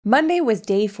Monday was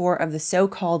day 4 of the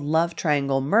so-called love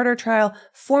triangle murder trial,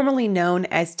 formerly known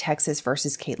as Texas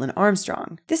versus Kaitlin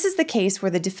Armstrong. This is the case where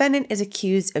the defendant is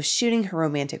accused of shooting her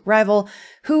romantic rival,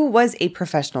 who was a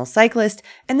professional cyclist,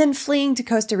 and then fleeing to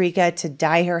Costa Rica to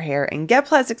dye her hair and get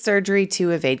plastic surgery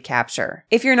to evade capture.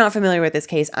 If you're not familiar with this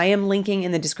case, I am linking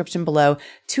in the description below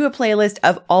to a playlist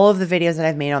of all of the videos that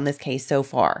I've made on this case so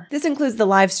far. This includes the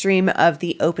live stream of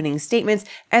the opening statements,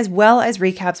 as well as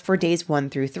recaps for days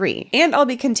 1 through 3. And I'll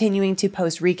be continuing to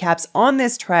post recaps on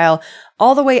this trial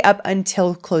all the way up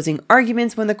until closing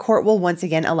arguments, when the court will once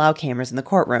again allow cameras in the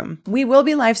courtroom. We will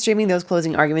be live streaming those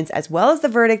closing arguments as well as the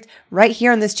verdict right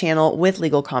here on this channel with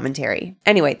legal commentary.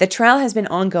 Anyway, the trial has been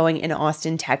ongoing in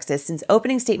Austin, Texas since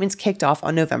opening statements kicked off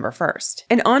on November 1st.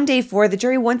 And on day 4, the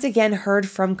jury once again heard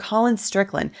from Colin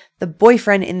Strickland, the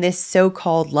boyfriend in this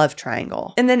so-called love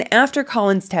triangle. And then after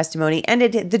Colin's testimony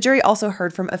ended, the jury also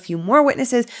heard from a few more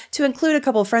witnesses, to include a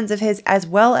couple of friends of his, as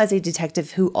well as a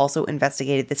detective who also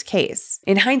investigated this case.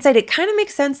 In hindsight, it kind of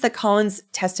makes sense that Colin's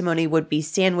testimony would be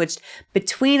sandwiched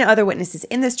between other witnesses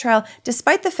in this trial,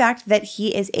 despite the fact that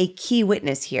he is a key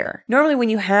witness here. Normally, when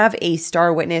you have a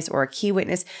star witness or a key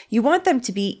witness, you want them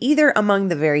to be either among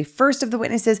the very first of the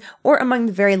witnesses or among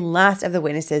the very last of the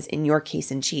witnesses in your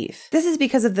case in chief. This is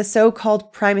because of the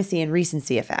so-called primacy and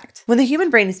recency effect. When the human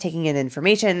brain is taking in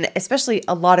information, especially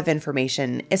a lot of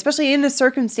information, especially in a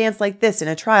circumstance like this in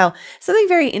a trial, something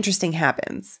very interesting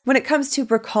happens. When it comes to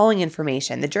recalling information,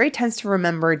 the jury tends to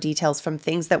remember details from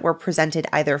things that were presented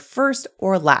either first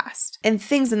or last, and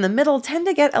things in the middle tend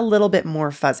to get a little bit more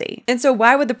fuzzy. And so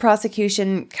why would the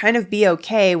prosecution kind of be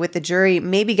okay with the jury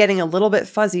maybe getting a little bit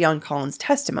fuzzy on Colin's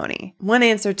testimony? One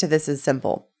answer to this is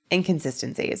simple: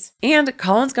 inconsistencies. And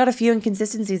Colin's got a few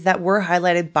inconsistencies that were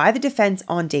highlighted by the defense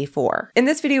on day 4. In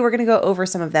this video, we're going to go over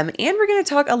some of them, and we're going to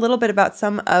talk a little bit about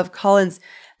some of Colin's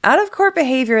out-of-court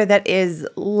behavior that is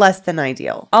less than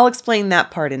ideal. I'll explain that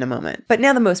part in a moment. But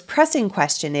now the most pressing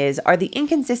question is, are the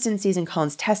inconsistencies in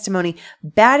Colin's testimony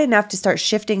bad enough to start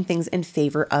shifting things in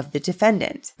favor of the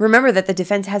defendant? Remember that the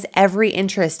defense has every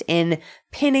interest in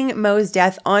pinning Mo's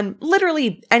death on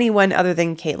literally anyone other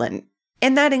than Kaitlin,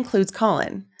 and that includes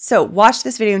Colin. So watch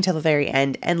this video until the very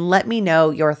end and let me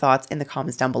know your thoughts in the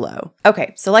comments down below.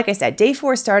 Okay, so like I said, day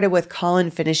 4 started with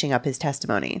Colin finishing up his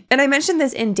testimony. And I mentioned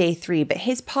this in day 3, but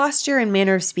his posture and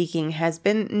manner of speaking has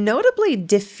been notably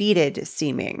defeated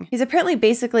seeming. He's apparently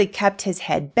basically kept his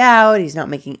head bowed, he's not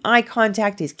making eye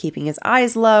contact, he's keeping his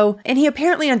eyes low, and he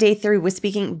apparently on day 3 was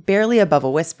speaking barely above a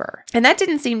whisper. And that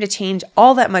didn't seem to change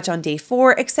all that much on day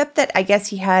 4, except that I guess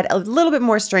he had a little bit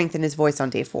more strength in his voice on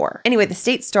day 4. Anyway, the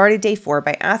state started day 4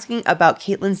 by asking about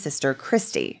Kaitlin's sister,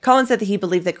 Christy. Colin said that he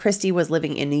believed that Christy was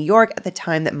living in New York at the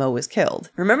time that Mo was killed.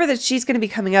 Remember that she's going to be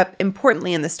coming up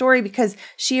importantly in the story because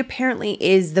she apparently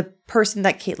is the person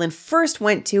that Kaitlin first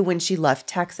went to when she left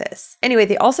Texas. Anyway,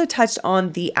 they also touched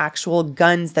on the actual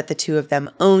guns that the two of them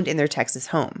owned in their Texas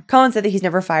home. Colin said that he's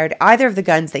never fired either of the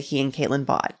guns that he and Kaitlin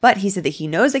bought, but he said that he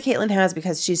knows that Kaitlin has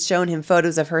because she's shown him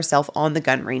photos of herself on the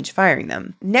gun range firing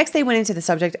them. Next, they went into the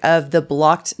subject of the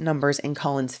blocked numbers in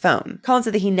Colin's phone. Colin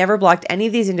said that he never blocked any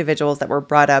of these individuals that were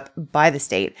brought up by the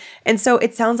state, and so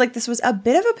it sounds like this was a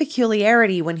bit of a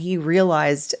peculiarity when he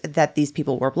realized that these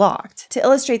people were blocked. To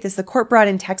illustrate this, the court brought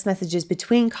in text messages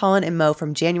between Colin and Mo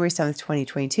from January 7th,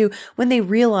 2022, when they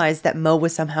realized that Mo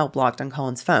was somehow blocked on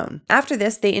Colin's phone. After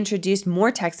this, they introduced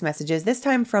more text messages, this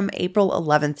time from April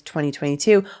 11th,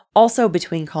 2022, also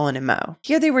between Colin and Mo.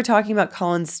 Here they were talking about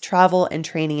Colin's travel and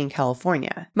training in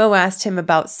California. Mo asked him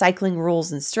about cycling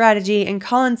rules and strategy, and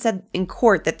Colin said in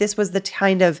court that this was the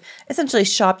kind of essentially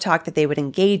shop talk that they would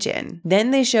engage in.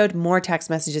 Then they showed more text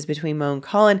messages between Mo and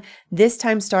Colin, this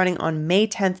time starting on May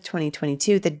 10th,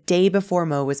 2022, the day before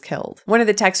Mo was killed. One of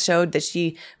the texts showed that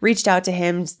she reached out to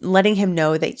him, letting him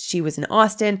know that she was in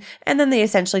Austin, and then they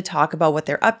essentially talk about what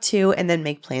they're up to and then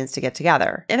make plans to get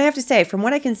together. And I have to say, from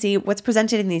what I can see, what's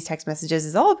presented in these text messages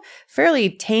is all fairly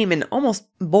tame and almost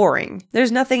boring.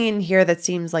 There's nothing in here that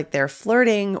seems like they're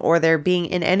flirting or they're being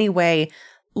in any way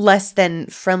less than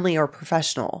friendly or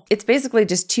professional. It's basically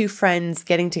just two friends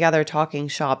getting together, talking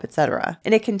shop, etc.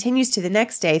 And it continues to the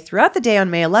next day throughout the day on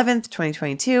May 11th,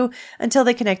 2022, until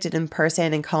they connected in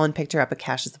person and Colin picked her up at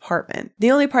Cash's apartment.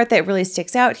 The only part that really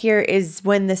sticks out here is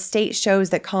when the state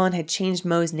shows that Colin had changed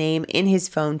Mo's name in his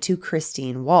phone to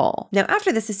Christine Wall. Now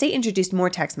after this, the state introduced more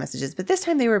text messages, but this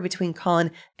time they were between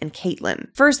Colin and Kaitlin.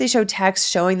 First, they showed texts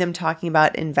showing them talking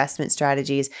about investment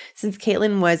strategies since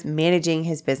Kaitlin was managing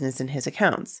his business and his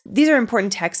account. accounts. These are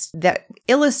important texts that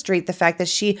illustrate the fact that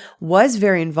she was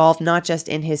very involved, not just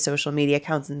in his social media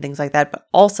accounts and things like that, but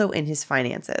also in his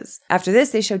finances. After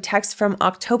this, they showed texts from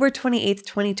October 28th,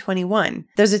 2021.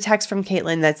 There's a text from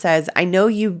Kaitlin that says, "I know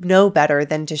you know better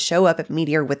than to show up at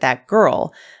Meteor with that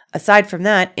girl. Aside from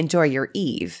that, enjoy your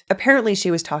eve." Apparently,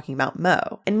 she was talking about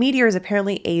Mo. And Meteor is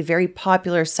apparently a very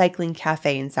popular cycling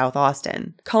cafe in South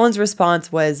Austin. Colin's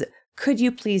response was, "Could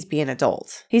you please be an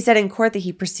adult?" He said in court that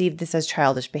he perceived this as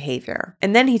childish behavior.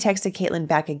 And then he texted Kaitlin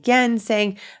back again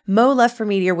saying, "Mo left for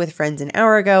Meteor with friends an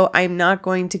hour ago. I'm not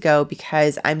going to go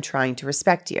because I'm trying to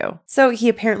respect you." So he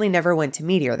apparently never went to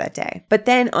Meteor that day. But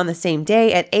then on the same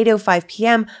day at 8:05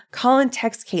 p.m., Colin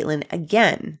texts Kaitlin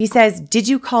again. He says, "Did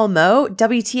you call Mo?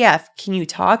 WTF, can you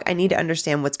talk? I need to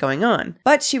understand what's going on."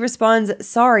 But she responds,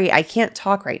 "Sorry, I can't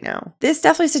talk right now." This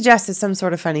definitely suggests that some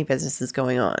sort of funny business is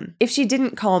going on. If she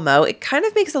didn't call Mo, it kind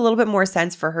of makes a little bit more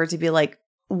sense for her to be like,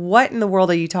 "What in the world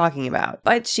are you talking about?"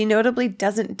 But she notably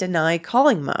doesn't deny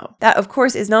calling Mo. That, of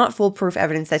course, is not foolproof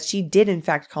evidence that she did in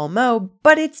fact call Mo,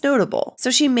 but it's notable. So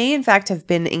she may in fact have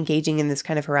been engaging in this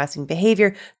kind of harassing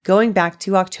behavior going back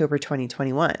to October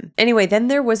 2021. Anyway, then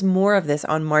there was more of this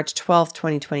on March 12th,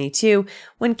 2022,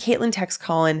 when Kaitlin texts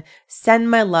Colin, "Send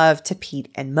my love to Pete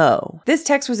and Mo." This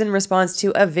text was in response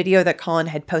to a video that Colin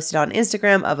had posted on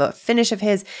Instagram of a finish of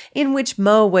his in which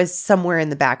Mo was somewhere in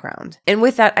the background. And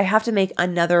with that, I have to make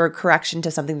another correction to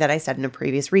something that I said in a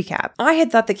previous recap. I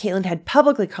had thought that Kaitlin had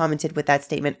publicly commented with that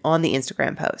statement on the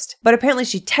Instagram post, but apparently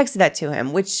she texted that to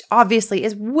him, which obviously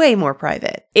is way more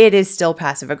private. It is still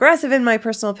passive aggressive in my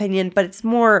personal opinion, but it's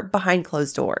more behind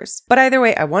closed doors. But either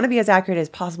way, I want to be as accurate as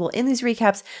possible in these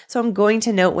recaps, so I'm going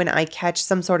to note when I catch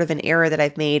some sort of an error that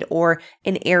I've made or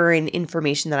an error in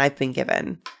information that I've been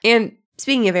given. And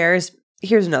speaking of errors,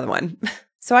 here's another one.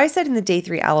 So I said in the Day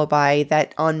 3 alibi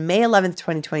that on May 11th,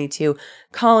 2022,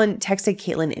 Colin texted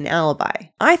Kaitlin an alibi.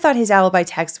 I thought his alibi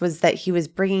text was that he was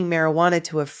bringing marijuana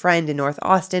to a friend in North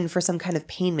Austin for some kind of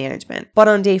pain management. But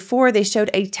on Day 4, they showed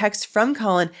a text from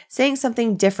Colin saying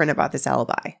something different about this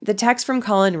alibi. The text from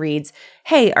Colin reads,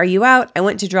 "Hey, are you out? I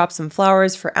went to drop some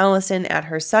flowers for Allison at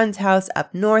her son's house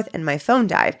up north and my phone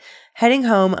died. Heading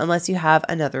home unless you have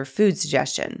another food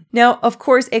suggestion." Now, of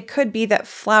course, it could be that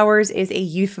flowers is a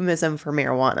euphemism for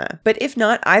marijuana. But if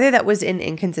not, either that was an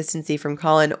inconsistency from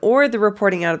Colin or the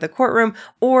reporting out of the courtroom,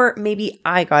 or maybe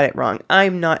I got it wrong.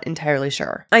 I'm not entirely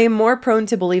sure. I am more prone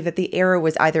to believe that the error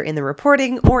was either in the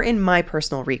reporting or in my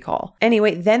personal recall.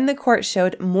 Anyway, then the court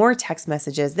showed more text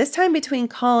messages, this time between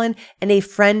Colin and a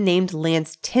friend named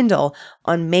Lance Tyndall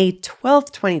on May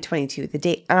 12th, 2022, the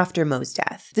day after Mo's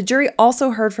death. The jury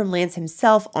also heard from Lance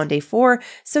himself on Day 4,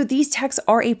 so these texts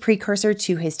are a precursor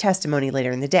to his testimony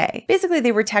later in the day. Basically,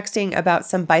 they were texting about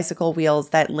some bicycle wheels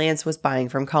that Lance was buying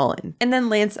from Colin. And then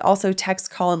Lance also texts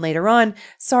Colin later on,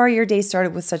 "Sorry your day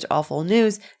started with such awful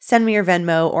news. Send me your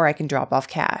Venmo or I can drop off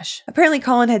cash." Apparently,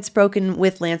 Colin had spoken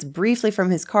with Lance briefly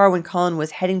from his car when Colin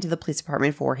was heading to the police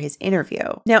department for his interview.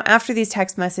 Now, after these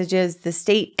text messages, the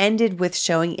state ended with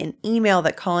showing an email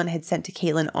that Colin had sent to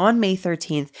Kaitlin on May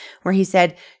 13th, where he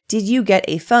said, "Did you get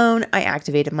a phone? I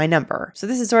activated my number." So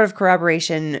this is sort of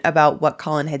corroboration about what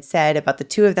Colin had said about the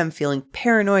two of them feeling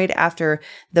paranoid after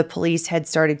the police had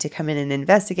started to come in and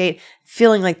investigate,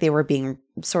 feeling like they were being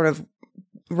sort of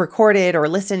recorded or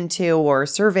listened to or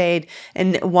surveyed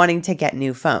and wanting to get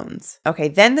new phones. Okay,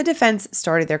 then the defense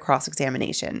started their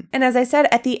cross-examination. And as I said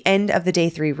at the end of the Day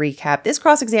 3 recap, this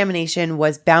cross-examination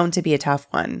was bound to be a tough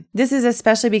one. This is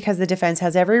especially because the defense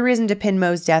has every reason to pin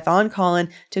Mo's death on Colin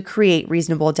to create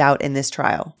reasonable doubt in this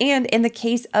trial. And in the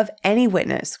case of any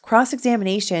witness,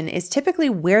 cross-examination is typically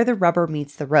where the rubber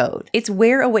meets the road. It's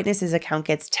where a witness's account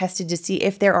gets tested to see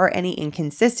if there are any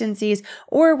inconsistencies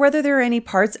or whether there are any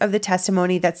parts of the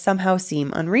testimony that somehow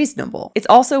seem unreasonable. It's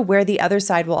also where the other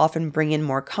side will often bring in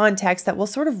more context that will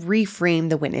sort of reframe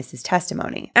the witness's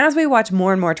testimony. As we watch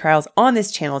more and more trials on this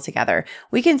channel together,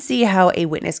 we can see how a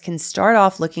witness can start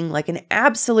off looking like an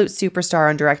absolute superstar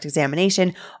on direct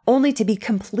examination, only to be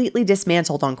completely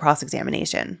dismantled on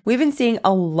cross-examination. We've been seeing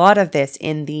a lot of this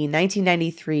in the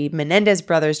 1993 Menendez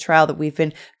brothers trial that we've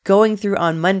been going through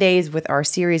on Mondays with our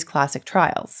series Classic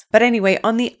Trials. But anyway,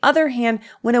 on the other hand,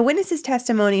 when a witness's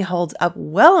testimony holds up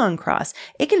well on cross,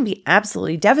 it can be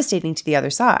absolutely devastating to the other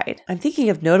side. I'm thinking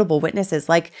of notable witnesses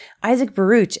like Isaac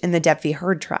Baruch in the Depp v.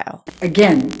 Heard trial.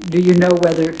 Again, do you know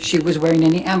whether she was wearing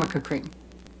any Amica cream?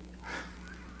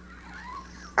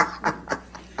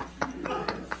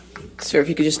 Sir, if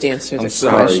you could just answer the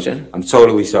sorry. question. I'm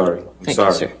totally sorry. Thank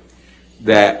sorry. you, sir.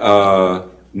 That,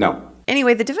 no.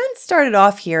 Anyway, the defense started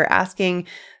off here asking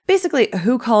basically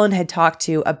who Colin had talked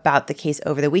to about the case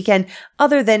over the weekend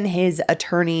other than his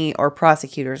attorney or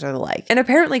prosecutors or the like. And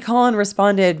apparently Colin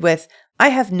responded with, "I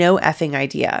have no effing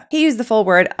idea." He used the full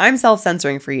word, "I'm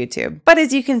self-censoring for YouTube." But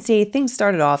as you can see, things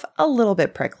started off a little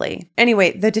bit prickly.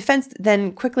 Anyway, the defense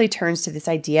then quickly turns to this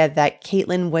idea that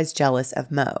Kaitlin was jealous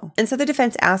of Mo. And so the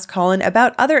defense asked Colin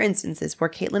about other instances where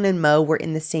Kaitlin and Mo were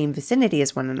in the same vicinity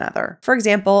as one another. For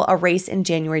example, a race in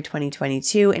January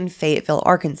 2022 in Fayetteville,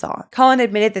 Arkansas. Colin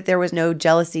admitted that there was no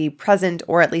jealousy present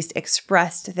or at least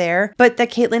expressed there, but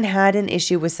that Kaitlin had an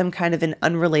issue with some kind of an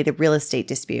unrelated real estate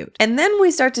dispute. And then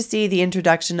we start to see the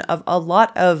introduction of a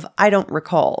lot of "I don't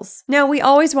recalls." Now, we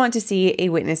always want to see a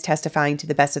witness testifying to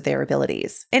the best of their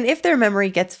abilities. And if their memory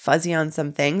gets fuzzy on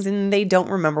some things and they don't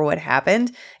remember what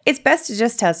happened, it's best to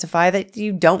just testify that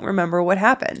you don't remember what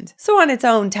happened. So on its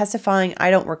own, testifying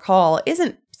 "I don't recall"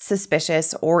 isn't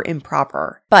suspicious or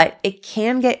improper, but it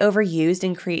can get overused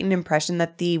and create an impression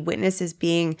that the witness is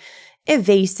being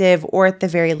evasive or at the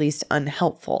very least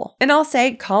unhelpful. And I'll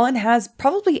say Colin has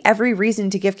probably every reason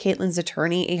to give Kaitlin's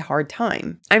attorney a hard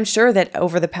time. I'm sure that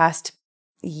over the past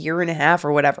year and a half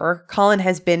or whatever, Colin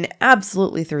has been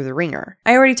absolutely through the ringer.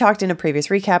 I already talked in a previous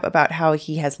recap about how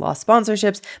he has lost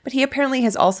sponsorships, but he apparently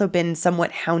has also been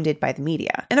somewhat hounded by the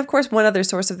media. And of course, one other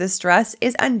source of this stress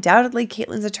is undoubtedly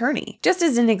Kaitlin's attorney. Just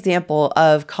as an example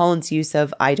of Colin's use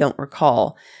of "I don't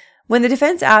recall," when the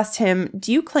defense asked him,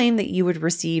 "Do you claim that you would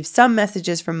receive some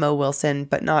messages from Mo Wilson,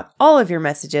 but not all of your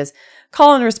messages?"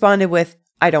 Colin responded with,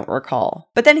 "I don't recall."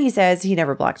 But then he says he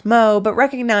never blocked Mo, but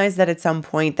recognized that at some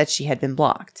point that she had been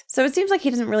blocked. So it seems like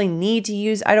he doesn't really need to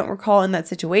use "I don't recall" in that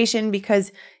situation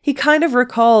because he kind of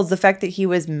recalls the fact that he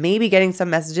was maybe getting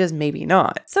some messages, maybe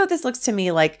not. So this looks to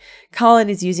me like Colin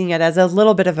is using it as a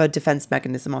little bit of a defense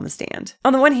mechanism on the stand.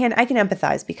 On the one hand, I can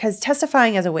empathize because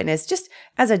testifying as a witness, just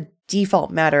as a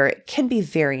default matter, can be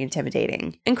very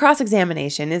intimidating. And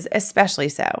cross-examination is especially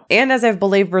so. And as I've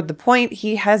belabored the point,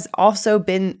 he has also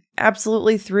been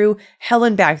absolutely through hell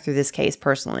and back through this case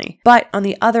personally. But on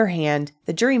the other hand,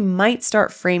 the jury might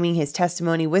start framing his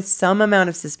testimony with some amount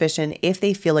of suspicion if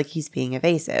they feel like he's being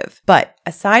evasive. But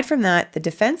aside from that, the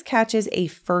defense catches a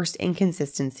first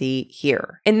inconsistency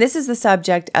here. And this is the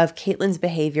subject of Kaitlin's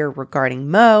behavior regarding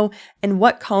Mo and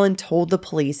what Colin told the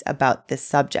police about this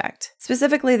subject.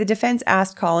 Specifically, the defense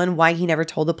asked Colin why he never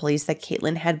told the police that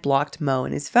Kaitlin had blocked Mo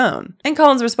in his phone. And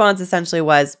Colin's response essentially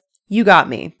was, "You got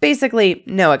me." Basically,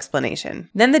 no explanation.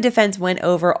 Then the defense went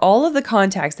over all of the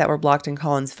contacts that were blocked in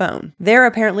Colin's phone. There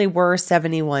apparently were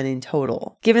 71 in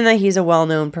total. Given that he's a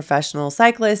well-known professional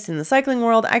cyclist in the cycling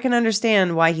world, I can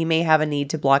understand why he may have a need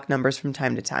to block numbers from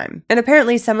time to time. And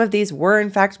apparently some of these were in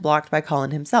fact blocked by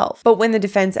Colin himself. But when the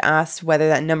defense asked whether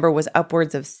that number was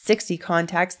upwards of 60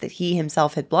 contacts that he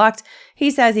himself had blocked, he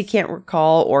says he can't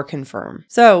recall or confirm.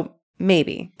 So,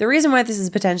 maybe. The reason why this is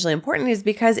potentially important is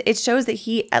because it shows that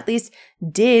he at least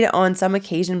did on some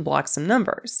occasion block some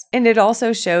numbers. And it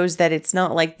also shows that it's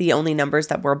not like the only numbers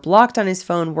that were blocked on his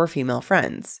phone were female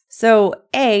friends. So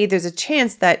A, there's a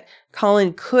chance that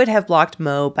Colin could have blocked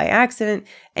Mo by accident,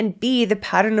 and B, the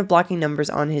pattern of blocking numbers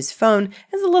on his phone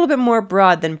is a little bit more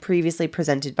broad than previously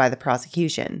presented by the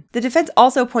prosecution. The defense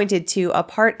also pointed to a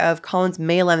part of Colin's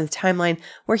May 11th timeline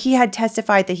where he had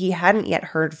testified that he hadn't yet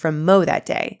heard from Mo that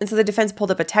day. And so the defense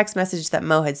pulled up a text message that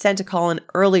Mo had sent to Colin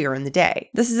earlier in the day.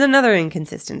 This is another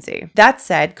inconsistency. That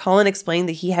said, Colin explained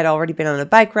that he had already been on a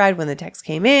bike ride when the text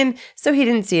came in, so he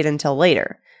didn't see it until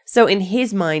later. So in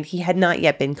his mind, he had not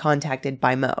yet been contacted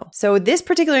by Mo. So this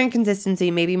particular inconsistency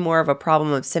may be more of a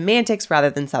problem of semantics rather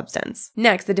than substance.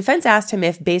 Next, the defense asked him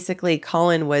if basically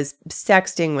Colin was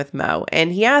sexting with Mo,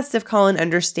 and he asked if Colin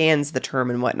understands the term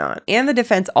and whatnot. And the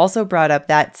defense also brought up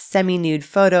that semi-nude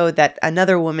photo that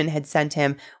another woman had sent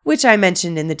him, which I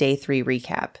mentioned in the day 3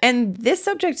 recap. And this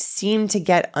subject seemed to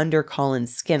get under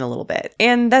Colin's skin a little bit.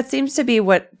 And that seems to be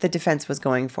what the defense was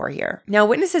going for here. Now,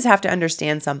 witnesses have to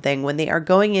understand something when they are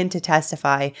going in to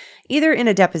testify, either in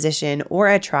a deposition or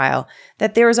at trial,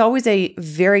 that there is always a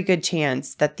very good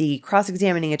chance that the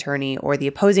cross-examining attorney or the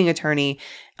opposing attorney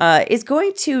is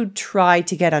going to try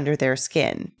to get under their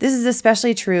skin. This is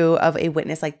especially true of a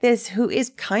witness like this who is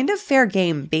kind of fair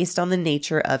game based on the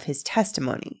nature of his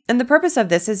testimony. And the purpose of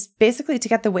this is basically to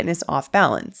get the witness off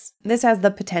balance. This has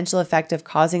the potential effect of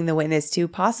causing the witness to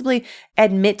possibly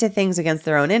admit to things against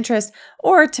their own interest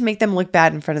or to make them look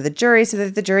bad in front of the jury so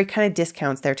that the jury kind of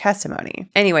discounts their testimony.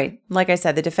 Anyway, like I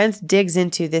said, the defense digs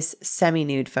into this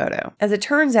semi-nude photo. As it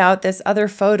turns out, this other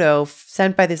photo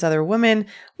sent by this other woman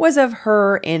was of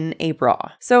her in a bra.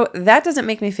 So that doesn't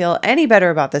make me feel any better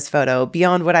about this photo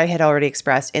beyond what I had already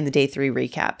expressed in the day 3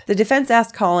 recap. The defense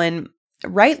asked Colin,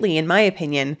 rightly in my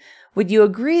opinion, Would you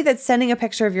agree that sending a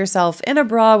picture of yourself in a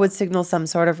bra would signal some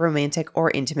sort of romantic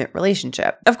or intimate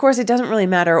relationship? Of course, it doesn't really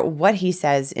matter what he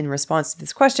says in response to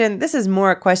this question. This is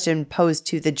more a question posed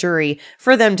to the jury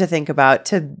for them to think about,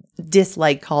 to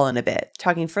dislike Colin a bit.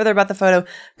 Talking further about the photo,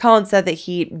 Colin said that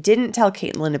he didn't tell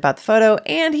Kaitlin about the photo,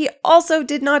 and he also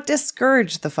did not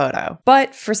discourage the photo.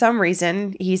 But for some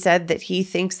reason, he said that he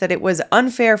thinks that it was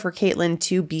unfair for Kaitlin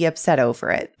to be upset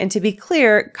over it. And to be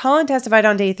clear, Colin testified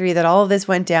on day 3 that all of this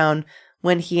went down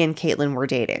when he and Kaitlin were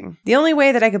dating. The only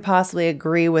way that I could possibly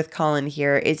agree with Colin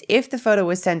here is if the photo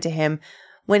was sent to him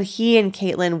when he and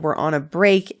Kaitlin were on a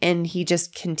break and he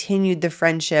just continued the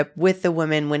friendship with the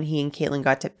women when he and Kaitlin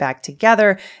got back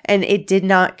together, and it did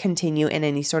not continue in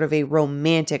any sort of a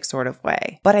romantic sort of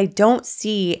way. But I don't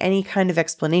see any kind of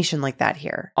explanation like that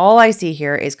here. All I see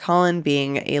here is Colin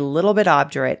being a little bit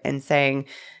obdurate and saying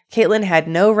Kaitlin had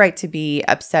no right to be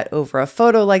upset over a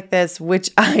photo like this,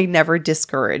 which I never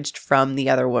discouraged from the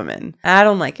other woman. I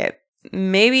don't like it.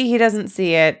 Maybe he doesn't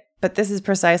see it, but this is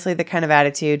precisely the kind of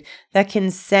attitude that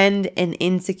can send an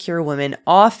insecure woman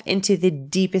off into the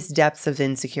deepest depths of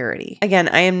insecurity. Again,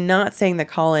 I am not saying that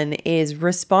Colin is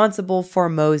responsible for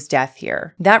Mo's death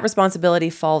here. That responsibility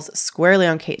falls squarely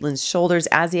on Kaitlin's shoulders,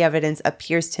 as the evidence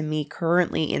appears to me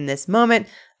currently in this moment.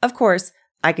 Of course,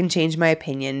 I can change my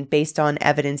opinion based on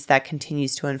evidence that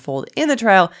continues to unfold in the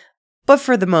trial, but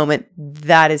for the moment,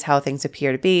 that is how things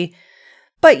appear to be.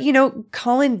 But, you know,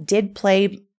 Colin did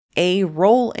play a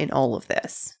role in all of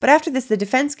this. But after this, the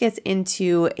defense gets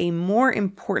into a more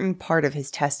important part of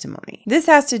his testimony. This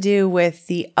has to do with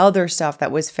the other stuff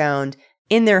that was found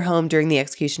in their home during the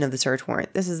execution of the search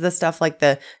warrant. This is the stuff like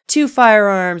the 2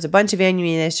 firearms, a bunch of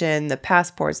ammunition, the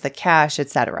passports, the cash,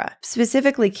 etc.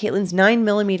 Specifically, Kaitlin's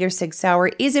 9mm Sig Sauer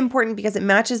is important because it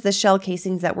matches the shell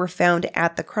casings that were found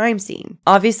at the crime scene.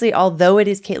 Obviously, although it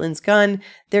is Kaitlin's gun,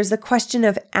 there's the question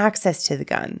of access to the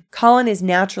gun. Colin is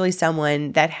naturally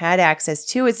someone that had access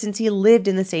to it since he lived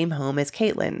in the same home as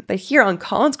Kaitlin. But here on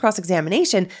Colin's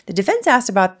cross-examination, the defense asked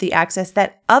about the access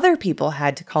that other people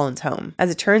had to Colin's home. As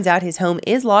it turns out, his home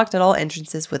is locked at all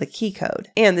entrances with a key code.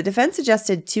 And the defense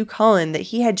suggested to Colin that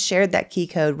he had shared that key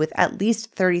code with at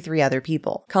least 33 other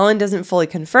people. Colin doesn't fully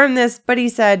confirm this, but he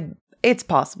said it's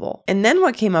possible. And then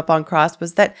what came up on cross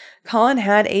was that Colin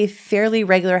had a fairly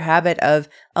regular habit of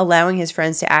allowing his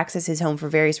friends to access his home for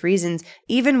various reasons,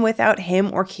 even without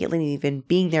him or Kaitlin even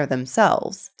being there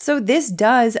themselves. So this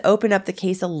does open up the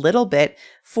case a little bit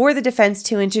for the defense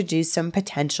to introduce some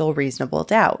potential reasonable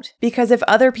doubt. Because if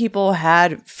other people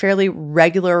had fairly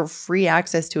regular free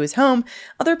access to his home,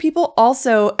 other people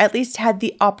also at least had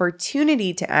the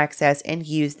opportunity to access and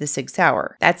use the Sig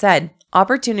Sauer. That said,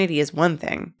 opportunity is one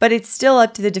thing, but it's still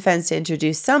up to the defense to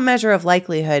introduce some measure of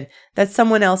likelihood that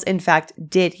someone else in fact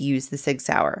did use the Sig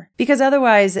Sauer. Because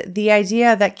otherwise, the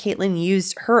idea that Kaitlin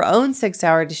used her own Sig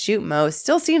Sauer to shoot Mo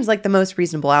still seems like the most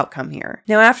reasonable outcome here.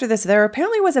 Now after this, there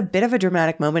apparently was a bit of a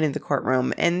dramatic moment in the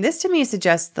courtroom, and this to me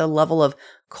suggests the level of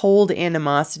cold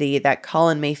animosity that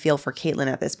Colin may feel for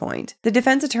Kaitlin at this point. The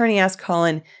defense attorney asked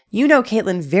Colin, "You know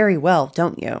Kaitlin very well,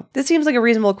 don't you?" This seems like a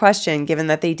reasonable question given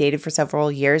that they dated for several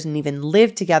years and even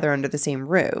lived together under the same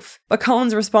roof. But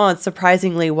Colin's response,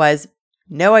 surprisingly, was,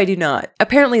 "No, I do not."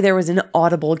 Apparently there was an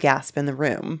audible gasp in the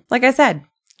room. Like I said,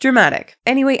 dramatic.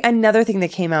 Anyway, another thing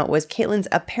that came out was Kaitlin's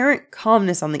apparent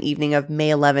calmness on the evening of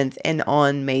May 11th and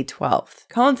on May 12th.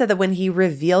 Colin said that when he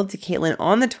revealed to Kaitlin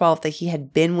on the 12th that he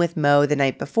had been with Mo the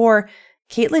night before,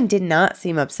 Kaitlin did not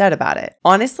seem upset about it.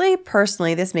 Honestly,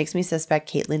 personally, this makes me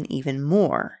suspect Kaitlin even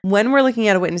more. When we're looking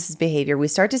at a witness's behavior, we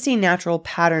start to see natural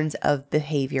patterns of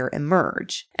behavior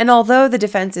emerge. And although the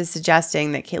defense is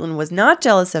suggesting that Kaitlin was not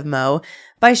jealous of Mo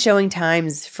by showing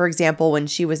times, for example, when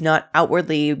she was not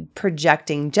outwardly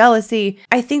projecting jealousy,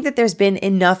 I think that there's been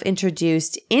enough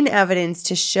introduced in evidence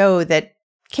to show that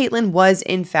Kaitlin was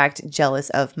in fact jealous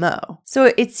of Mo.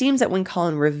 So it seems that when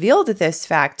Colin revealed this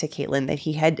fact to Kaitlin that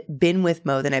he had been with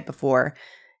Mo the night before,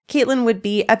 Kaitlin would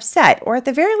be upset or at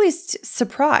the very least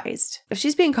surprised. If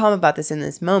she's being calm about this in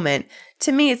this moment,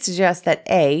 to me it suggests that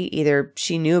A, either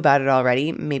she knew about it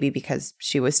already, maybe because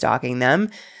she was stalking them,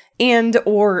 and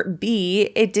or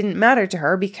B, it didn't matter to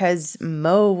her because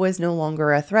Mo was no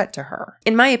longer a threat to her.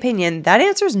 In my opinion, that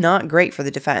answer is not great for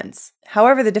the defense.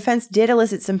 However, the defense did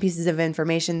elicit some pieces of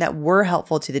information that were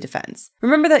helpful to the defense.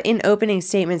 Remember that in opening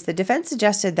statements, the defense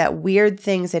suggested that weird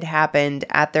things had happened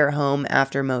at their home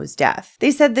after Mo's death.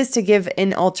 They said this to give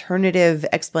an alternative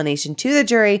explanation to the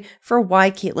jury for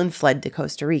why Kaitlin fled to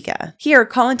Costa Rica. Here,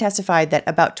 Colin testified that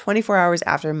about 24 hours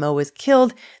after Mo was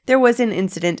killed, there was an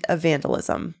incident of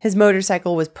vandalism. His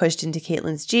motorcycle was pushed into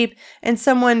Kaitlin's Jeep, and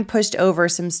someone pushed over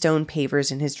some stone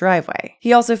pavers in his driveway.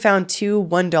 He also found 2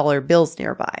 $1 bills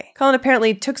nearby. Colin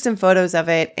apparently took some photos of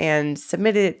it and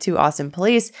submitted it to Austin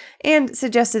police and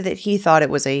suggested that he thought it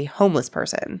was a homeless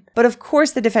person. But of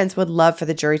course, the defense would love for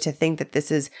the jury to think that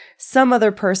this is some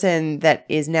other person that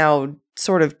is now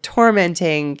sort of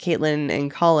tormenting Kaitlin and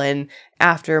Colin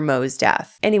after Mo's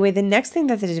death. Anyway, the next thing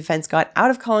that the defense got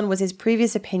out of Colin was his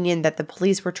previous opinion that the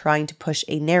police were trying to push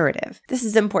a narrative. This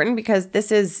is important because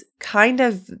this is kind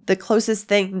of the closest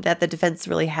thing that the defense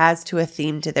really has to a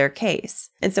theme to their case.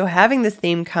 And so having this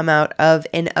theme come out of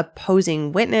an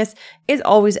opposing witness is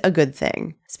always a good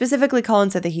thing. Specifically,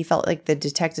 Colin said that he felt like the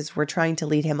detectives were trying to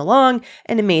lead him along,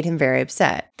 and it made him very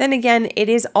upset. Then again, it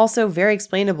is also very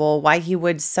explainable why he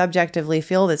would subjectively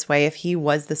feel this way if he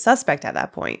was the suspect at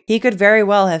that point. He could very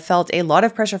well have felt a lot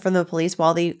of pressure from the police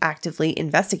while they actively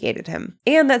investigated him.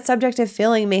 And that subjective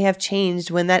feeling may have changed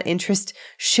when that interest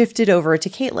shifted over to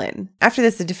Kaitlin. After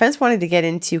this, the defense wanted to get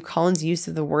into Colin's use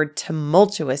of the word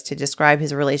tumultuous to describe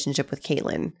his relationship with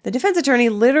Kaitlin. The defense attorney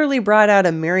literally brought out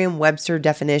a Merriam-Webster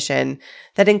definition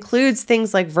that includes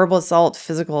things like verbal assault,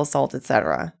 physical assault,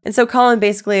 etc. And so Colin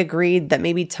basically agreed that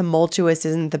maybe tumultuous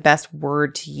isn't the best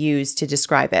word to use to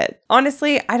describe it.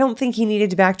 Honestly, I don't think he needed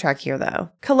to backtrack here though.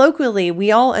 Colloquially,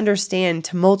 we all understand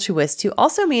tumultuous to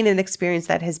also mean an experience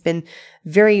that has been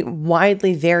very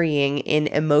widely varying in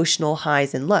emotional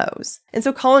highs and lows. And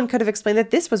so Colin could have explained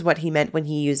that this was what he meant when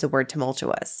he used the word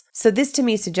tumultuous. So this to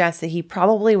me suggests that he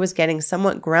probably was getting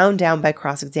somewhat ground down by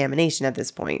cross-examination at this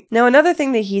point. Now, another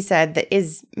thing that he said that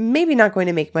is maybe not going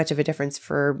to make much of a difference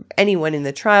for anyone in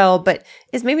the trial, but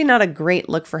is maybe not a great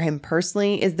look for him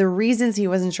personally, is the reasons he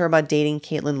wasn't sure about dating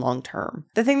Kaitlin long-term.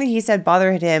 The thing that he said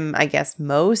bothered him, I guess,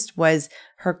 most was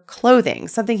her clothing,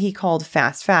 something he called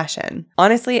fast fashion.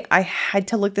 Honestly, I had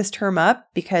to look this term up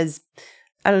because,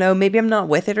 I don't know, maybe I'm not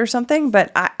with it or something,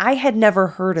 but I had never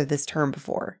heard of this term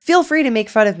before. Feel free to make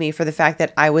fun of me for the fact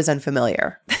that I was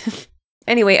unfamiliar.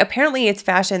 Anyway, apparently it's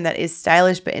fashion that is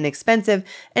stylish but inexpensive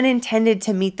and intended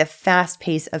to meet the fast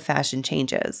pace of fashion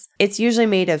changes. It's usually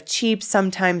made of cheap,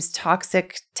 sometimes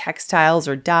toxic textiles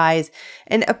or dyes,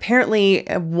 and apparently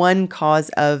one cause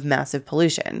of massive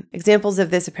pollution. Examples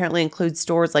of this apparently include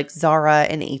stores like Zara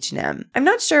and H&M. I'm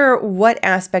not sure what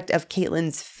aspect of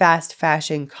Kaitlin's fast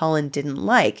fashion Colin didn't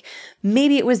like.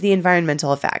 Maybe it was the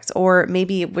environmental effects, or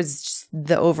maybe it was just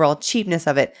the overall cheapness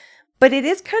of it. But it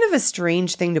is kind of a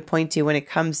strange thing to point to when it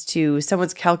comes to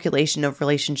someone's calculation of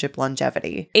relationship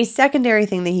longevity. A secondary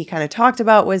thing that he kind of talked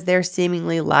about was their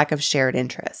seemingly lack of shared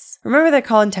interests. Remember that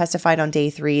Colin testified on day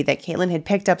 3 that Kaitlin had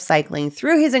picked up cycling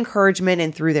through his encouragement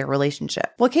and through their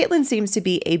relationship. Well, Kaitlin seems to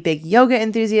be a big yoga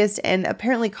enthusiast, and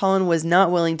apparently Colin was not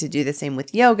willing to do the same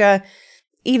with yoga,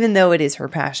 even though it is her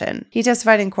passion. He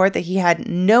testified in court that he had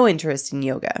no interest in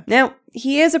yoga. Now,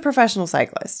 he is a professional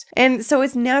cyclist, and so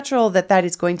it's natural that that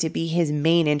is going to be his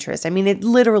main interest. I mean, it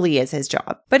literally is his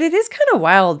job. But it is kind of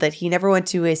wild that he never went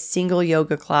to a single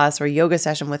yoga class or yoga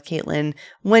session with Kaitlin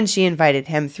when she invited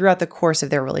him throughout the course of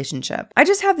their relationship. I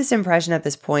just have this impression at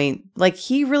this point, like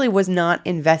he really was not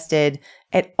invested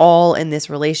at all in this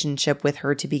relationship with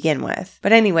her to begin with.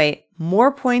 But anyway,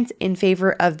 more points in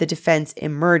favor of the defense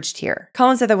emerged here.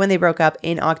 Colin said that when they broke up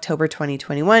in October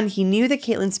 2021, he knew that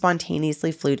Kaitlin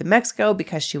spontaneously flew to Mexico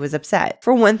because she was upset.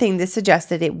 For one thing, this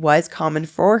suggested it was common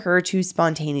for her to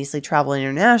spontaneously travel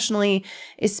internationally,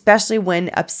 especially when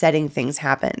upsetting things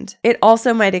happened. It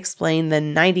also might explain the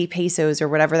 90 pesos or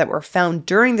whatever that were found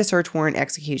during the search warrant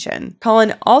execution.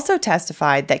 Colin also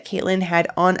testified that Kaitlin had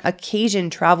on occasion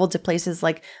traveled to places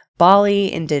like Bali,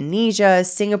 Indonesia,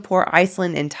 Singapore,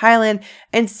 Iceland, and Thailand,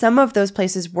 and some of those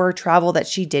places were travel that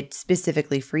she did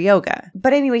specifically for yoga.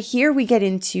 But anyway, here we get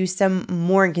into some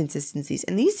more inconsistencies,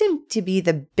 and these seem to be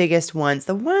the biggest ones,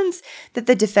 the ones that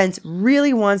the defense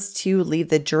really wants to leave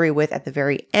the jury with at the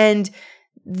very end,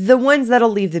 the ones that'll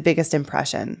leave the biggest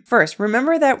impression. First,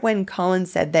 remember that when Colin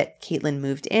said that Kaitlin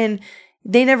moved in,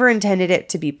 they never intended it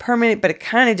to be permanent, but it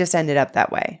kind of just ended up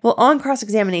that way. Well, on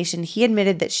cross-examination, he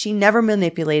admitted that she never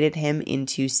manipulated him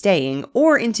into staying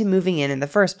or into moving in the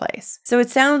first place. So it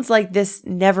sounds like this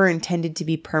never intended to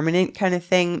be permanent kind of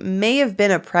thing may have been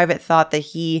a private thought that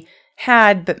he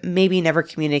had, but maybe never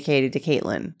communicated to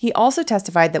Kaitlin. He also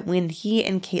testified that when he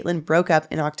and Kaitlin broke up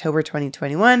in October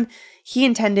 2021, he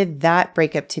intended that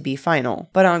breakup to be final.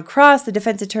 But on cross, the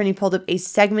defense attorney pulled up a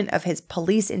segment of his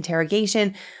police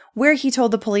interrogation where he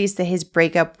told the police that his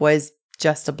breakup was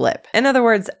just a blip. In other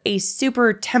words, a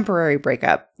super temporary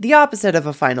breakup, the opposite of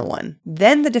a final one.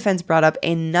 Then the defense brought up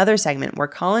another segment where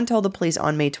Colin told the police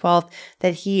on May 12th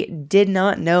that he did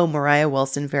not know Moriah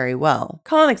Wilson very well.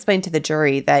 Colin explained to the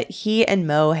jury that he and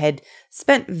Mo had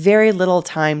spent very little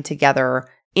time together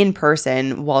in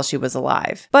person while she was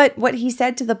alive. But what he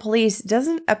said to the police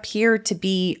doesn't appear to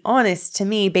be honest to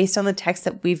me based on the text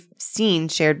that we've seen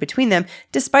shared between them,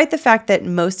 despite the fact that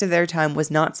most of their time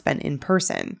was not spent in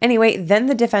person. Anyway, then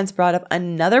the defense brought up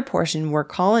another portion where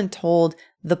Colin told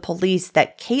the police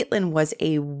that Kaitlin was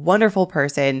a wonderful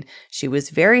person. She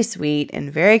was very sweet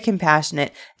and very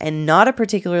compassionate and not a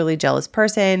particularly jealous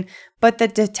person, but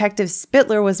that Detective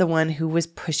Spittler was the one who was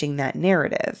pushing that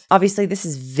narrative. Obviously, this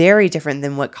is very different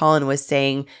than what Colin was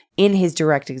saying in his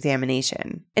direct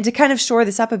examination. And to kind of shore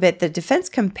this up a bit, the defense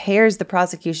compares the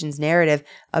prosecution's narrative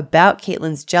about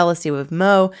Kaitlin's jealousy with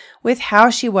Mo with how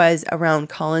she was around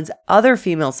Colin's other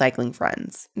female cycling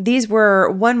friends. These were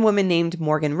one woman named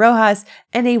Morgan Rojas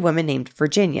and a woman named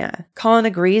Virginia. Colin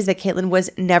agrees that Kaitlin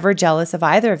was never jealous of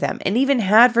either of them and even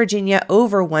had Virginia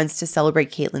over once to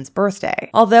celebrate Caitlin's birthday.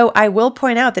 Although I will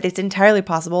point out that it's entirely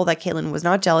possible that Kaitlin was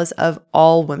not jealous of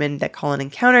all women that Colin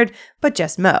encountered, but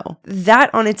just Mo.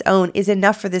 That on its own is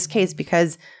enough for this case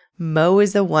because Mo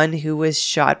is the one who was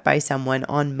shot by someone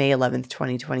on May 11th,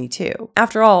 2022.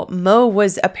 After all, Mo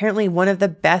was apparently one of the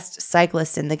best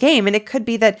cyclists in the game, and it could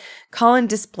be that Colin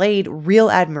displayed real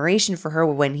admiration for her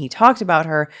when he talked about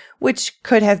her, which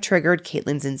could have triggered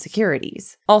Kaitlin's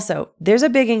insecurities. Also, there's a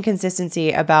big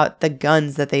inconsistency about the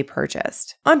guns that they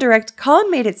purchased. On direct, Colin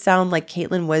made it sound like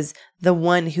Kaitlin was the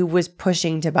one who was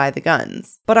pushing to buy the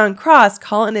guns. But on cross,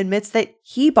 Colin admits that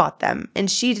he bought them and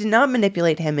she did not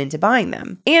manipulate him into buying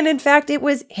them. And in fact, it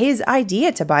was his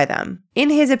idea to buy them. In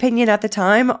his opinion at the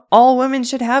time, all women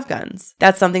should have guns.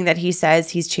 That's something that he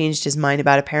says he's changed his mind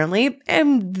about apparently,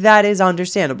 and that is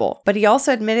understandable. But he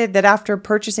also admitted that after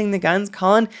purchasing the guns,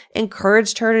 Colin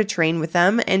encouraged her to train with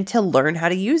them and to learn how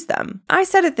to use them. I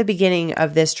said at the beginning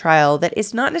of this trial that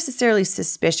it's not necessarily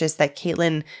suspicious that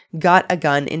Kaitlin got a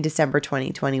gun in December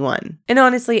 2021. And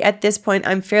honestly, at this point,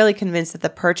 I'm fairly convinced that the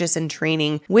purchase and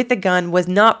training with the gun was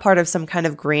not part of some kind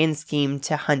of grand scheme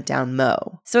to hunt down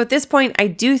Mo. So at this point, I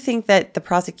do think that the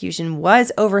prosecution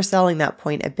was overselling that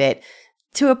point a bit,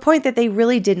 to a point that they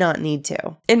really did not need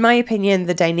to. In my opinion,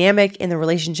 the dynamic in the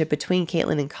relationship between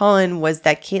Kaitlin and Colin was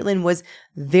that Kaitlin was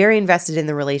very invested in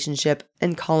the relationship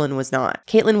and Colin was not.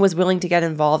 Kaitlin was willing to get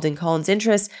involved in Colin's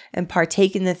interests and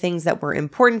partake in the things that were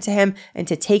important to him and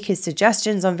to take his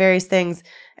suggestions on various things,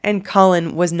 and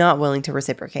Colin was not willing to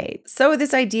reciprocate. So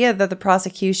this idea that the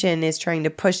prosecution is trying to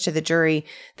push to the jury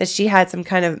that she had some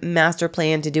kind of master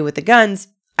plan to do with the guns,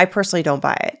 I personally don't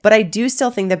buy it. But I do still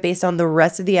think that based on the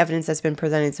rest of the evidence that's been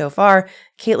presented so far,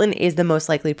 Kaitlin is the most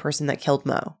likely person that killed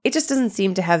Mo. It just doesn't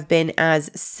seem to have been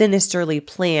as sinisterly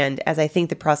planned as I think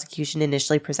the prosecution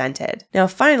initially presented. Now,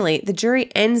 finally, the jury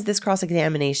ends this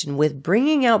cross-examination with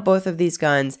bringing out both of these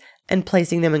guns and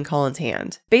placing them in Colin's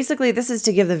hand. Basically, this is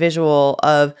to give the visual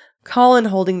of Colin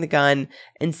holding the gun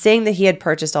and saying that he had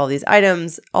purchased all these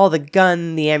items, all the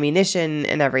gun, the ammunition,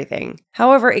 and everything.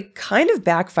 However, it kind of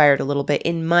backfired a little bit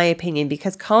in my opinion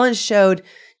because Colin showed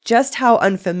just how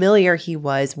unfamiliar he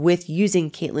was with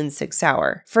using Caitlin's Sig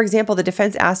Sauer. For example, the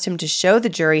defense asked him to show the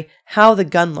jury how the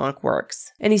gun lock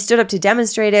works, and he stood up to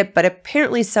demonstrate it, but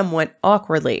apparently somewhat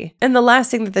awkwardly. And the last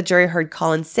thing that the jury heard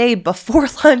Colin say before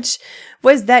lunch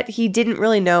was that he didn't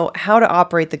really know how to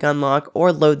operate the gun lock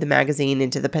or load the magazine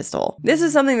into the pistol. This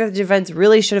is something that the defense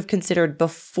really should have considered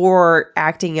before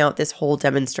acting out this whole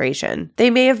demonstration. They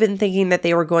may have been thinking that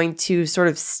they were going to sort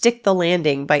of stick the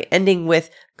landing by ending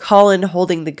with Colin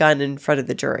holding the gun in front of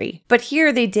the jury. But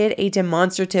here they did a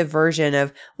demonstrative version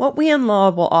of what we in law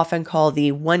will often call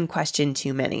the one question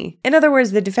too many. In other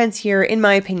words, the defense here, in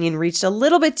my opinion, reached a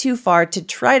little bit too far to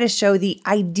try to show the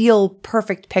ideal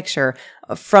perfect picture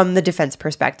from the defense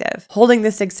perspective, holding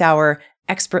the Sig Sauer,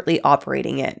 expertly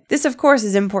operating it. This, of course,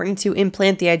 is important to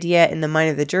implant the idea in the mind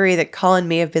of the jury that Colin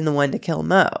may have been the one to kill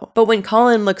Mo. But when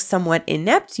Colin looks somewhat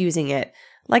inept using it,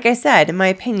 like I said, in my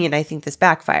opinion, I think this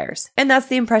backfires. And that's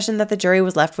the impression that the jury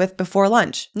was left with before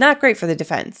lunch. Not great for the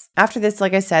defense. After this,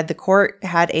 like I said, the court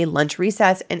had a lunch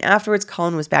recess, and afterwards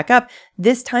Colin was back up,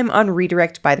 this time on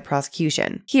redirect by the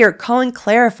prosecution. Here, Colin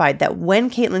clarified that when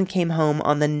Kaitlin came home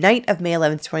on the night of May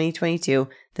 11th, 2022,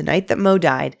 the night that Mo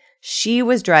died, she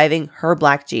was driving her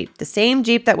black Jeep, the same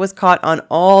Jeep that was caught on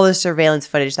all the surveillance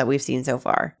footage that we've seen so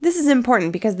far. This is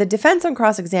important because the defense on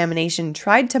cross-examination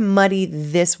tried to muddy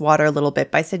this water a little bit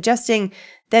by suggesting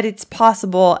that it's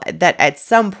possible that at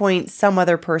some point, some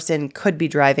other person could be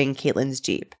driving Kaitlin's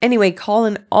Jeep. Anyway,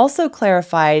 Colin also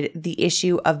clarified the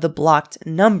issue of the blocked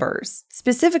numbers.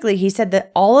 Specifically, he said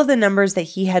that all of the numbers that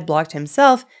he had blocked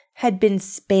himself had been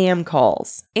spam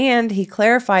calls. And he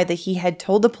clarified that he had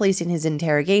told the police in his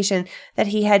interrogation that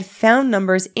he had found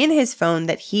numbers in his phone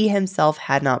that he himself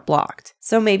had not blocked.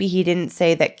 So maybe he didn't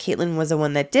say that Kaitlin was the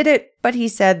one that did it, but he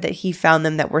said that he found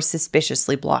them that were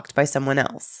suspiciously blocked by someone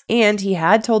else. And he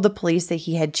had told the police that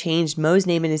he had changed Mo's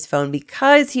name in his phone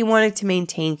because he wanted to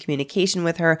maintain communication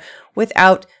with her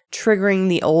without triggering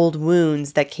the old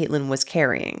wounds that Kaitlin was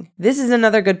carrying. This is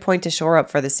another good point to shore up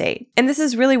for the state. And this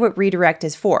is really what redirect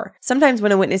is for. Sometimes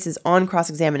when a witness is on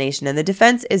cross-examination and the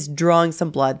defense is drawing some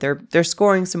blood, they're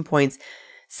scoring some points,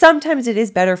 sometimes it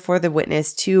is better for the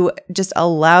witness to just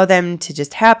allow them to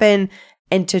just happen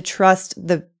and to trust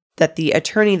that the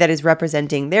attorney that is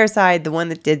representing their side, the one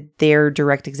that did their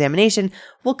direct examination,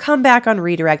 will come back on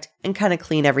redirect and kind of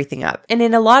clean everything up. And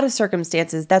in a lot of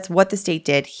circumstances, that's what the state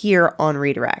did here on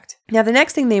redirect. Now, the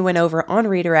next thing they went over on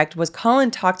redirect was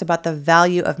Colin talked about the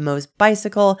value of Mo's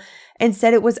bicycle and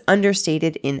said it was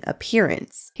understated in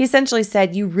appearance. He essentially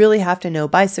said you really have to know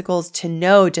bicycles to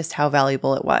know just how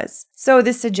valuable it was. So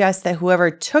this suggests that whoever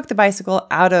took the bicycle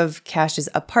out of Cash's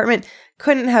apartment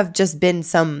couldn't have just been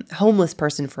some homeless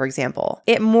person, for example.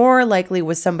 It more likely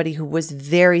was somebody who was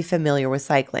very familiar with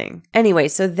cycling. Anyway,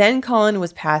 so then Colin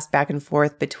was passed back and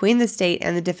forth between the state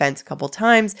and the defense a couple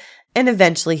times, and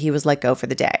eventually he was let go for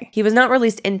the day. He was not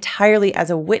released entirely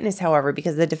as a witness, however,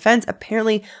 because the defense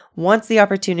apparently wants the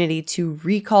opportunity to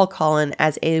recall Colin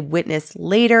as a witness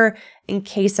later in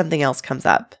case something else comes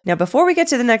up. Now, before we get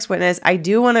to the next witness, I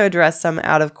do want to address some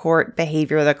out-of-court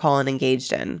behavior that Colin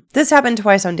engaged in. This happened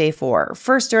twice on day 4,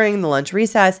 first during the lunch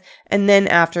recess, and then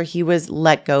after he was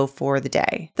let go for the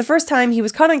day. The first time, he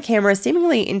was caught on camera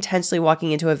seemingly intentionally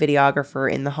walking into a videographer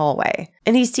in the hallway,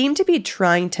 and he seemed to be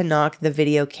trying to knock the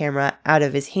video camera out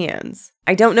of his hands.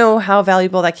 I don't know how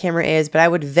valuable that camera is, but I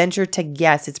would venture to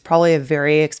guess it's probably a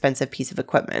very expensive piece of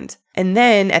equipment. And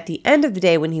then at the end of the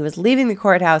day, when he was leaving the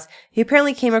courthouse, he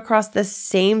apparently came across the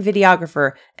same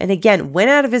videographer and again went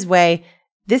out of his way,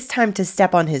 this time to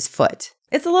step on his foot.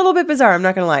 It's a little bit bizarre, I'm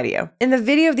not going to lie to you. In the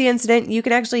video of the incident, you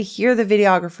can actually hear the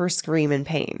videographer scream in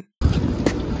pain.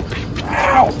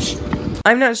 Ouch!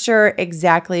 I'm not sure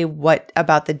exactly what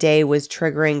about the day was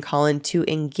triggering Colin to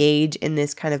engage in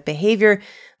this kind of behavior,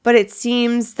 but it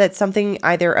seems that something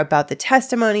either about the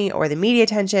testimony or the media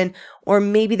attention, or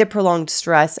maybe the prolonged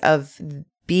stress of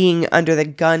being under the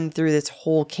gun through this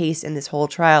whole case and this whole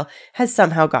trial has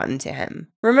somehow gotten to him.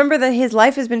 Remember that his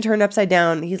life has been turned upside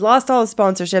down. He's lost all his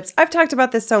sponsorships. I've talked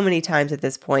about this so many times at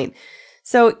this point.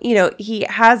 So, he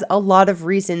has a lot of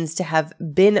reasons to have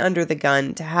been under the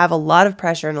gun, to have a lot of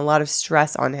pressure and a lot of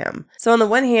stress on him. So on the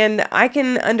one hand, I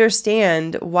can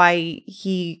understand why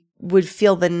he would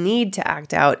feel the need to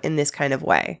act out in this kind of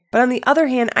way. But on the other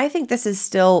hand, I think this is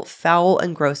still foul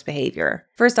and gross behavior.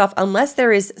 First off, unless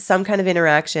there is some kind of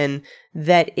interaction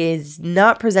that is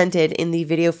not presented in the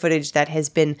video footage that has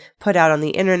been put out on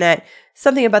the internet,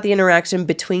 something about the interaction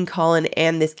between Colin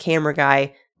and this camera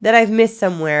guy that I've missed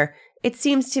somewhere, it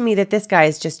seems to me that this guy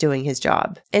is just doing his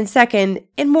job. And second,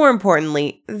 and more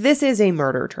importantly, this is a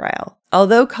murder trial.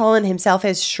 Although Colin himself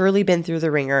has surely been through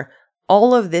the ringer,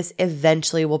 all of this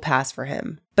eventually will pass for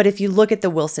him. But if you look at the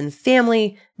Wilson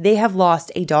family, they have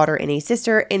lost a daughter and a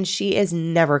sister, and she is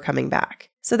never coming back.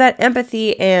 So that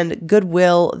empathy and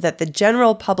goodwill that the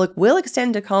general public will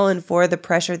extend to Colin for the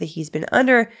pressure that he's been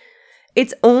under,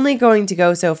 it's only going to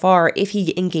go so far if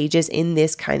he engages in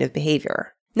this kind of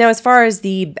behavior. Now, as far as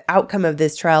the outcome of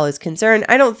this trial is concerned,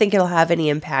 I don't think it'll have any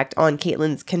impact on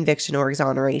Kaitlin's conviction or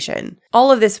exoneration.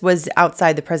 All of this was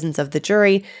outside the presence of the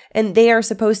jury, and they are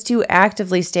supposed to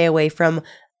actively stay away from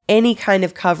any kind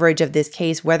of coverage of this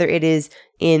case, whether it is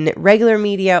in regular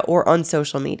media or on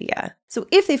social media. So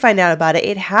if they find out about it,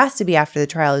 it has to be after the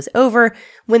trial is over,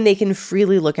 when they can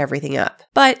freely look everything up.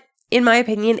 But in my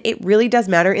opinion, it really does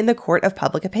matter in the court of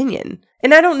public opinion.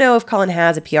 And I don't know if Colin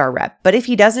has a PR rep, but if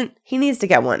he doesn't, he needs to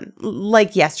get one,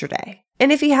 like yesterday.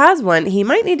 And if he has one, he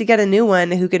might need to get a new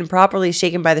one who can properly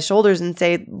shake him by the shoulders and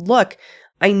say, look,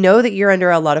 I know that you're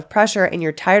under a lot of pressure and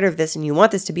you're tired of this and you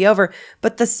want this to be over,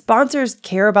 but the sponsors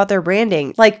care about their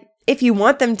branding. Like, if you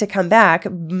want them to come back,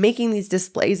 making these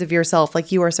displays of yourself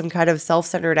like you are some kind of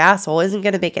self-centered asshole isn't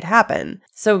going to make it happen.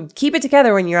 So keep it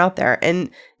together when you're out there and,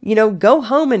 go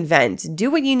home and vent. Do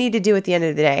what you need to do at the end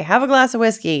of the day. Have a glass of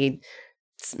whiskey.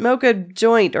 smoke a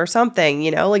joint or something,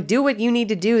 like do what you need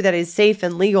to do that is safe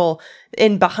and legal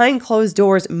and behind closed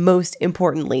doors, most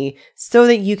importantly, so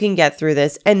that you can get through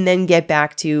this and then get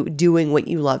back to doing what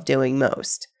you love doing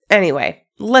most. Anyway,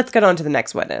 let's get on to the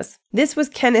next witness. This was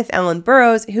Kenneth Allen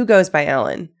Burrows, who goes by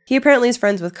Allen. He apparently is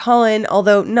friends with Colin,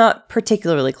 although not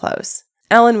particularly close.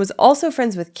 Allen was also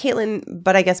friends with Kaitlin,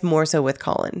 but I guess more so with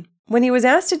Colin. When he was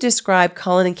asked to describe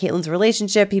Colin and Kaitlin's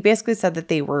relationship, he basically said that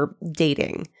they were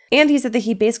dating. And he said that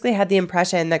he basically had the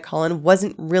impression that Colin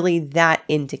wasn't really that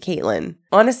into Kaitlin.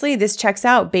 Honestly, this checks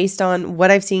out based on what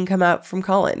I've seen come out from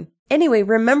Colin. Anyway,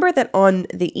 remember that on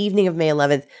the evening of May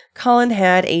 11th, Colin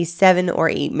had a 7 or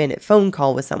 8 minute phone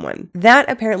call with someone. That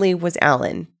apparently was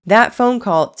Allen. That phone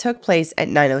call took place at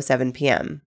 9:07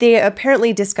 p.m. They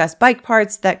apparently discussed bike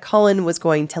parts that Colin was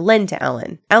going to lend to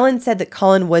Allen. Allen said that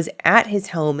Colin was at his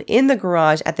home in the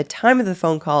garage at the time of the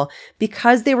phone call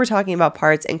because they were talking about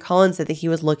parts, and Colin said that he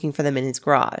was looking for them in his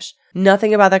garage.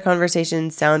 Nothing about that conversation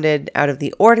sounded out of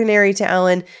the ordinary to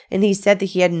Allen, and he said that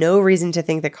he had no reason to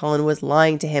think that Colin was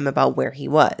lying to him about where he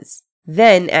was.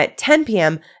 Then, at 10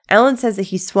 p.m., Allen says that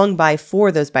he swung by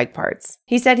for those bike parts.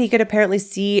 He said he could apparently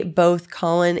see both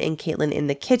Colin and Kaitlin in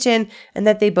the kitchen and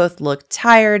that they both looked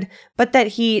tired, but that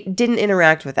he didn't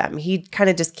interact with them. He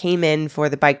kind of just came in for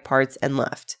the bike parts and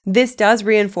left. This does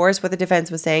reinforce what the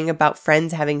defense was saying about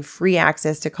friends having free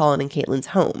access to Colin and Kaitlin's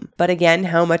home. But again,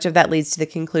 how much of that leads to the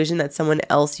conclusion that someone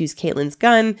else used Kaitlin's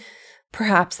gun?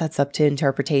 Perhaps that's up to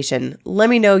interpretation. Let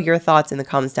me know your thoughts in the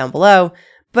comments down below.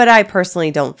 But I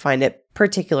personally don't find it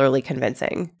particularly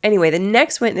convincing. Anyway, the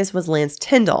next witness was Lance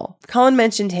Tyndall. Colin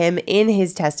mentioned him in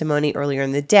his testimony earlier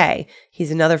in the day.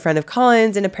 He's another friend of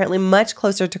Colin's and apparently much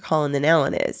closer to Colin than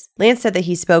Allen is. Lance said that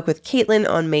he spoke with Kaitlin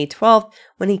on May 12th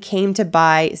when he came to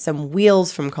buy some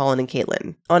wheels from Colin and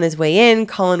Kaitlin. On his way in,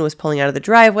 Colin was pulling out of the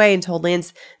driveway and told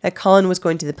Lance that Colin was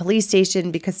going to the police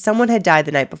station because someone had died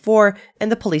the night before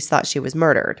and the police thought she was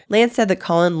murdered. Lance said that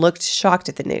Colin looked shocked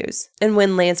at the news. And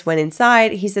when Lance went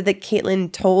inside, he said that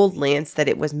Kaitlin told Lance that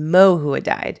it was Mo who had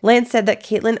died. Lance said that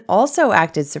Kaitlin also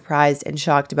acted surprised and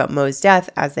shocked about Mo's death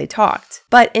as they talked.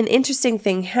 But an interesting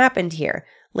thing happened here.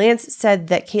 Lance said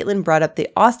that Kaitlin brought up the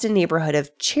Austin neighborhood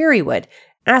of Cherrywood,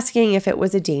 asking if it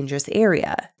was a dangerous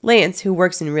area. Lance, who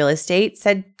works in real estate,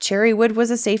 said Cherrywood was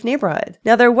a safe neighborhood.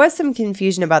 Now, there was some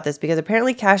confusion about this because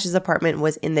apparently Cash's apartment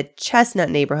was in the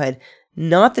Chestnut neighborhood,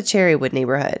 not the Cherrywood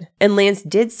neighborhood. And Lance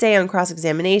did say on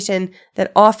cross-examination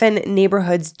that often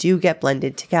neighborhoods do get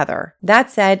blended together.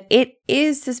 That said, it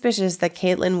is suspicious that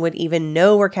Kaitlin would even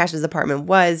know where Cash's apartment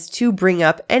was to bring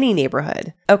up any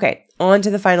neighborhood. Okay, on to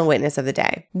the final witness of the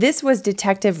day. This was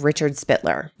Detective Richard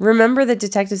Spittler. Remember that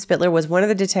Detective Spittler was one of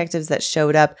the detectives that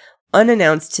showed up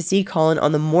unannounced to see Colin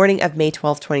on the morning of May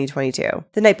 12, 2022.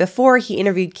 The night before, he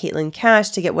interviewed Kaitlin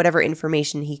Cash to get whatever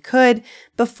information he could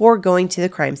before going to the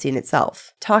crime scene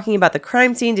itself. Talking about the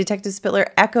crime scene, Detective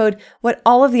Spittler echoed what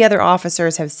all of the other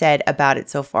officers have said about it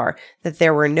so far, that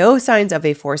there were no signs of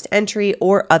a forced entry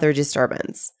or other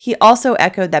disturbance. He also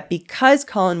echoed that because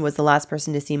Colin was the last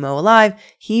person to see Mo alive,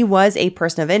 he was a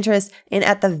person of interest and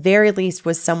at the very least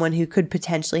was someone who could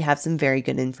potentially have some very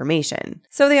good information.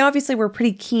 So they obviously were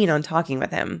pretty keen on talking with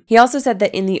him. He also said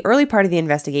that in the early part of the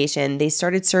investigation, they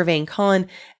started surveying Colin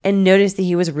and noticed that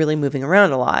he was really moving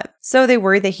around a lot. So they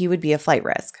worried that he would be a flight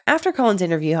risk. After Colin's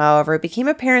interview, however, it became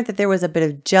apparent that there was a bit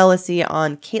of jealousy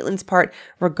on Kaitlin's part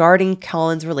regarding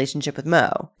Colin's relationship with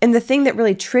Mo. And the thing that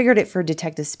really triggered it for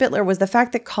Detective Spittler was the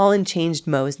fact that Colin changed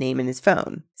Mo's name in his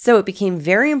phone. So it became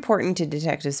very important to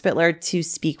Detective Spittler to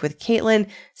speak with Kaitlin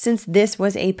since this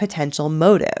was a potential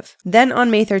motive. Then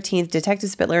on May 13th, Detective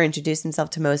Spittler introduced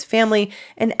himself to Mo's family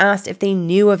and asked if they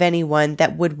knew of anyone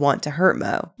that would want to hurt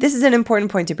Mo. This is an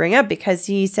important point to bring up because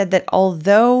he said that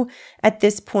although at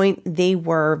this point they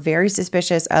were very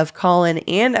suspicious of Colin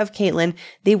and of Kaitlin,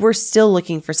 they were still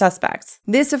looking for suspects.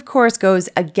 This, of course, goes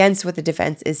against what the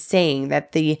defense is saying,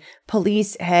 that the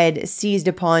police had seized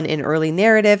upon an early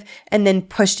narrative and then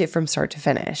pushed it from start to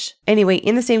finish. Anyway,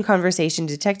 in the same conversation,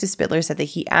 Detective Spittler said that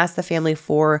he asked the family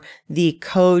for the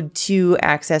code to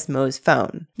access Mo's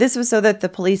phone. This was so that the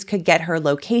police could get her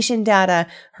location data,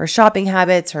 her shopping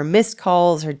habits, her missed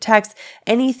calls, her texts,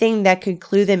 anything that could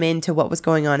clue them into what was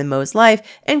going on in Mo's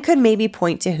life and could maybe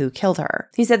point to who killed her.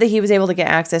 He said that he was able to get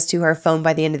access to her phone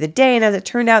by the end of the day, and as it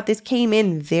turned out, this came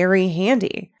in very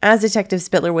handy. As Detective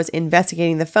Spittler was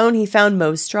investigating the phone, he found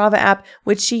Mo's Strava app,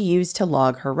 which she used to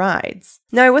log her rides.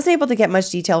 Now, I wasn't able to get much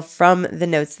detail from the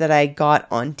notes that I got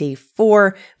on day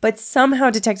 4, but somehow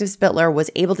Detective Spittler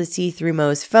was able to see through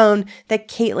Mo's phone that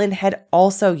Kaitlin had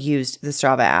also used the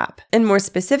Strava app. And more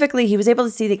specifically, he was able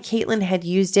to see that Kaitlin had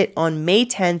used it on May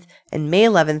 10th and May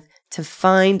 11th to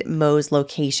find Mo's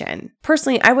location.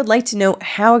 Personally, I would like to know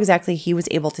how exactly he was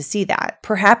able to see that.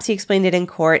 Perhaps he explained it in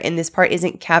court and this part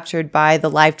isn't captured by the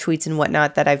live tweets and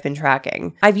whatnot that I've been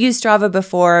tracking. I've used Strava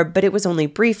before, but it was only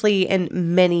briefly and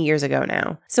many years ago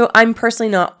now. So I'm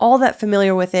personally not all that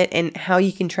familiar with it and how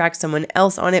you can track someone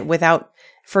else on it without,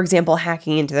 for example,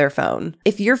 hacking into their phone.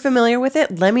 If you're familiar with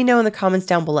it, let me know in the comments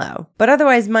down below. But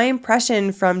otherwise, my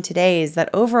impression from today is that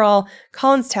overall,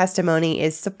 Colin's testimony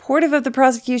is supportive of the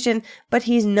prosecution, but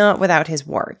he's not without his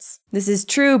warts. This is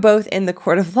true both in the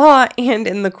court of law and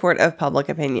in the court of public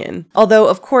opinion. Although,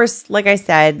 of course, like I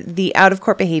said, the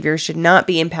out-of-court behavior should not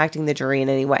be impacting the jury in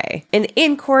any way. And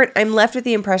in court, I'm left with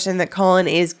the impression that Colin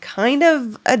is kind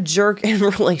of a jerk in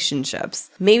relationships.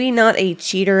 Maybe not a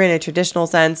cheater in a traditional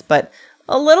sense, but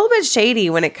a little bit shady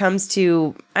when it comes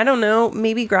to, I don't know,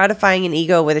 maybe gratifying an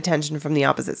ego with attention from the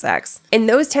opposite sex. And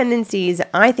those tendencies,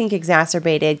 I think,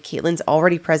 exacerbated Kaitlin's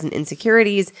already present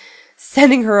insecurities,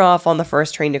 sending her off on the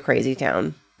first train to Crazy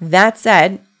Town. That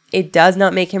said, it does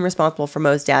not make him responsible for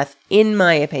Mo's death, in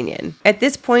my opinion. At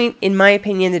this point, in my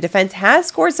opinion, the defense has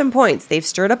scored some points. They've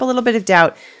stirred up a little bit of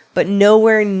doubt, but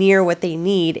nowhere near what they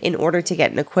need in order to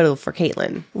get an acquittal for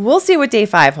Kaitlin. We'll see what day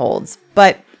 5 holds,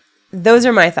 but those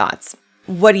are my thoughts.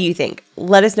 What do you think?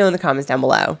 Let us know in the comments down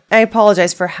below. I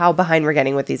apologize for how behind we're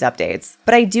getting with these updates,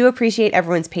 but I do appreciate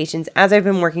everyone's patience as I've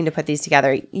been working to put these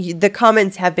together. The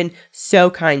comments have been so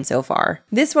kind so far.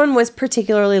 This one was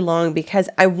particularly long because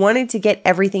I wanted to get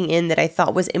everything in that I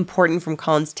thought was important from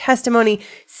Colin's testimony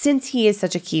since he is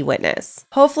such a key witness.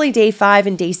 Hopefully day 5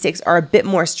 and day 6 are a bit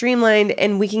more streamlined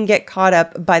and we can get caught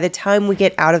up by the time we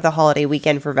get out of the holiday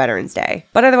weekend for Veterans Day.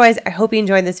 But otherwise, I hope you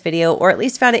enjoyed this video or at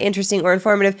least found it interesting or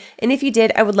informative. And if you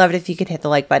did, I would love it if you could hit the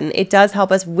like button. It does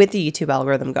help us with the YouTube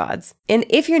algorithm gods. And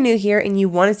if you're new here and you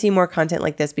want to see more content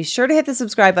like this, be sure to hit the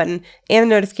subscribe button and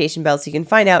the notification bell so you can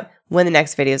find out when the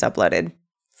next video is uploaded.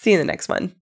 See you in the next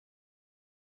one.